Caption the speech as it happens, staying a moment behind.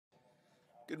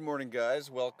Good morning,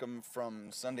 guys. Welcome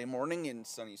from Sunday morning in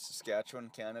sunny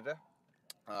Saskatchewan, Canada.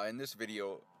 In this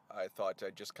video, I thought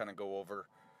I'd just kind of go over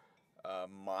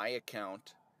my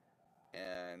account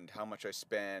and how much I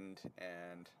spend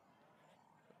and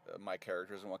my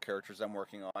characters and what characters I'm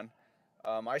working on.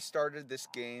 I started this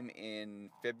game in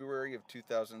February of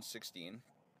 2016.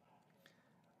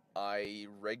 I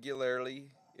regularly,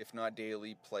 if not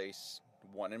daily, place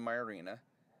one in my arena.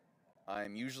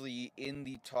 I'm usually in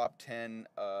the top 10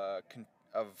 I'm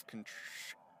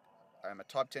a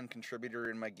top 10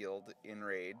 contributor in my guild in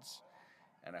raids,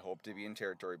 and I hope to be in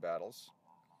territory battles.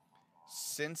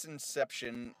 Since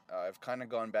inception, I've kind of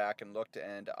gone back and looked,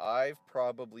 and I've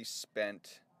probably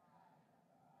spent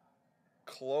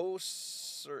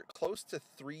close to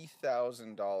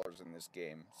 $3,000 in this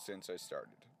game since I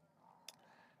started.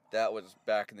 That was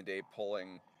back in the day,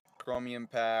 pulling chromium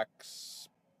packs,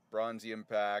 bronzium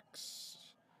packs,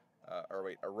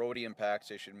 erodium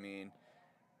packs, I should mean.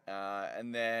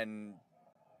 And then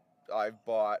I've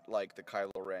bought like the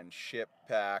Kylo Ren ship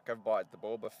pack. I've bought the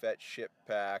Boba Fett ship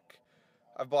pack.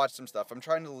 I've bought some stuff. I'm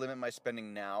trying to limit my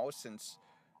spending now since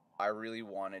I really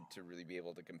wanted to really be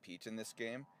able to compete in this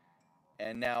game.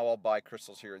 And now I'll buy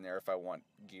crystals here and there if I want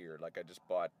gear. Like I just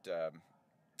bought a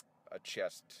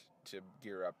chest to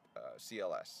gear up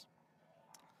CLS.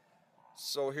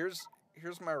 So here's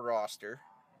my roster.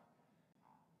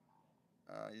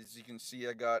 As you can see,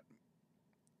 I got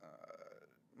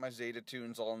my Zeta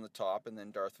tunes all on the top, and then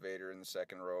Darth Vader in the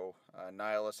second row.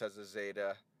 Nihilus has a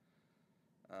Zeta.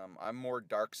 I'm more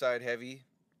dark side heavy,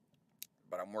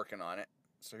 but I'm working on it.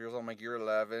 So here's all my gear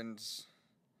 11s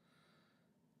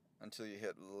until you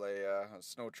hit Leia.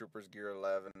 Snowtroopers gear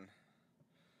 11.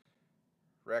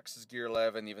 Rex is gear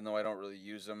 11, even though I don't really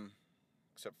use them,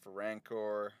 except for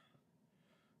Rancor.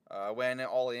 I went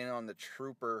all in on the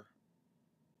troopers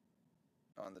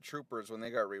when they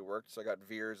got reworked, so I got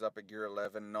Veers up at gear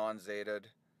 11, non-Zetaed.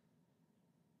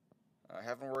 I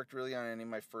haven't worked really on any of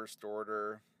my first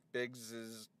order. Biggs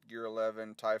is gear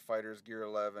 11, TIE Fighters gear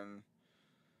 11.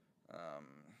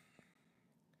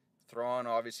 Thrawn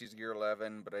obviously is gear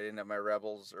 11, but I didn't have my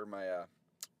Rebels or my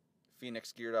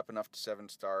Phoenix geared up enough to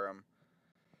 7-star him.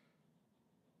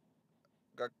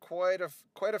 Got quite a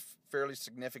fairly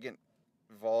significant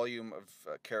volume of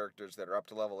characters that are up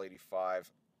to level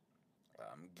 85.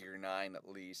 Gear 9 at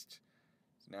least.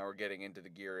 So now we're getting into the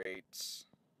gear 8s.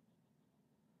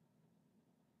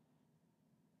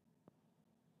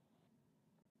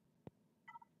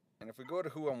 And if we go to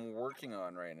who I'm working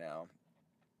on right now,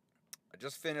 I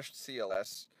just finished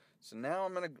CLS, so now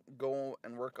I'm going to go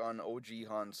and work on OG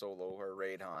Han Solo, or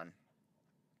Raid Han,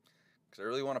 because I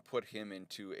really want to put him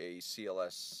into a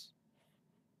CLS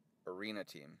arena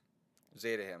team.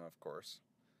 Zeta him, of course.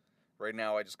 Right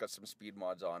now I just got some speed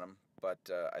mods on him, but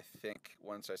I think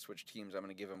once I switch teams I'm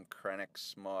going to give him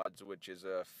Krennic's mods, which is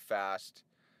a fast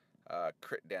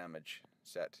crit damage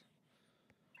set.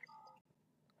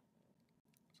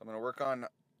 So I'm going to work on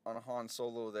Han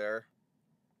Solo there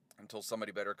until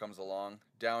somebody better comes along.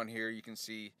 Down here you can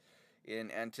see,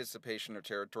 in anticipation of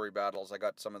territory battles, I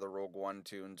got some of the Rogue One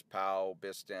tunes, Pow,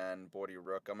 Bistan, Bodhi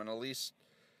Rook. I'm going to, at least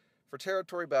for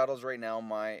territory battles right now,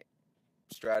 my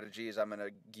strategy is I'm going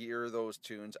to gear those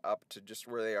tunes up to just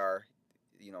where they are,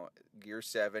 gear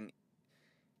 7.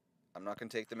 I'm not going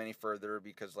to take them any further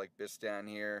because, like Bistan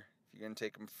here, if you're going to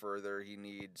take him further, he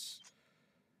needs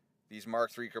these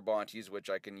Mark III Carbantis, which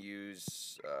I can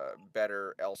use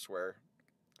better elsewhere.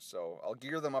 So I'll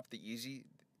gear them up the easy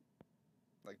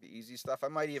stuff. I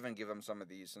might even give him some of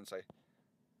these since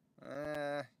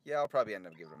yeah, I'll probably end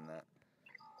up giving them that.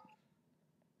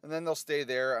 And then they'll stay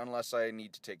there unless I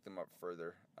need to take them up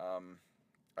further.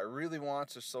 I really want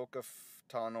Ahsoka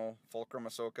Tano, Fulcrum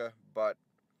Ahsoka, but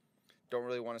don't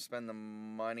really want to spend the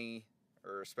money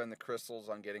or spend the crystals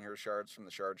on getting her shards from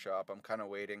the shard shop. I'm kind of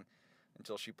waiting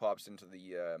until she pops into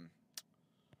the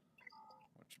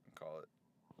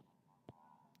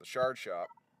the shard shop,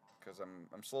 because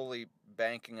I'm slowly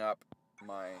banking up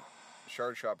my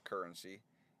shard shop currency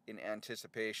in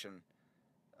anticipation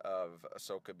of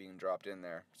Ahsoka being dropped in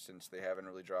there, since they haven't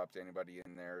really dropped anybody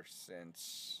in there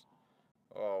since,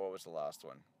 what was the last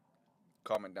one?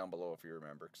 Comment down below if you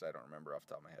remember, because I don't remember off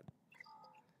the top of my head.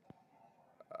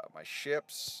 My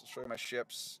ships, I'll show you my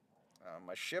ships.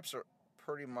 My ships are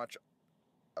pretty much,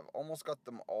 I've almost got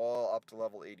them all up to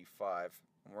level 85.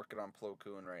 I'm working on Plo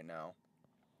Koon right now.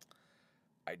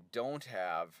 I don't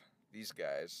have these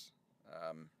guys,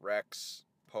 Rex,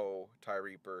 Poe, TIE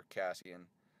Reaper, Cassian,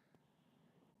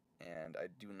 and I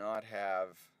do not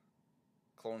have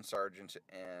Clone Sergeant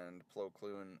and Plo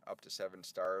Koon up to 7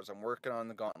 stars. I'm working on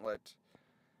the Gauntlet,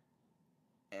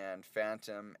 and and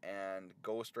Phantom and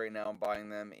Ghost right now. I'm buying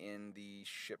them in the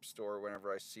ship store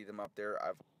whenever I see them up there.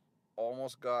 I've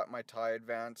almost got my tie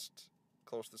advanced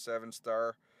close to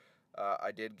 7-star.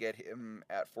 I did get him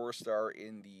at 4-star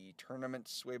in the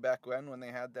tournaments way back when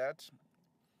they had that.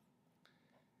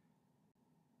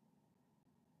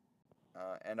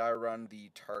 And I run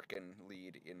the Tarkin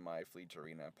lead in my Fleet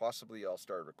Arena. Possibly I'll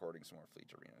start recording some more Fleet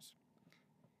Arenas.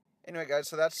 Anyway, guys,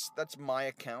 so that's my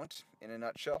account in a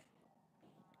nutshell.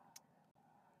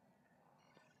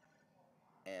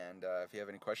 And if you have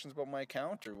any questions about my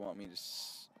account or want me to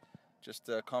just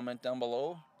comment down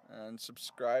below and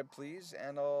subscribe, please.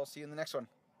 And I'll see you in the next one.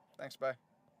 Thanks, bye.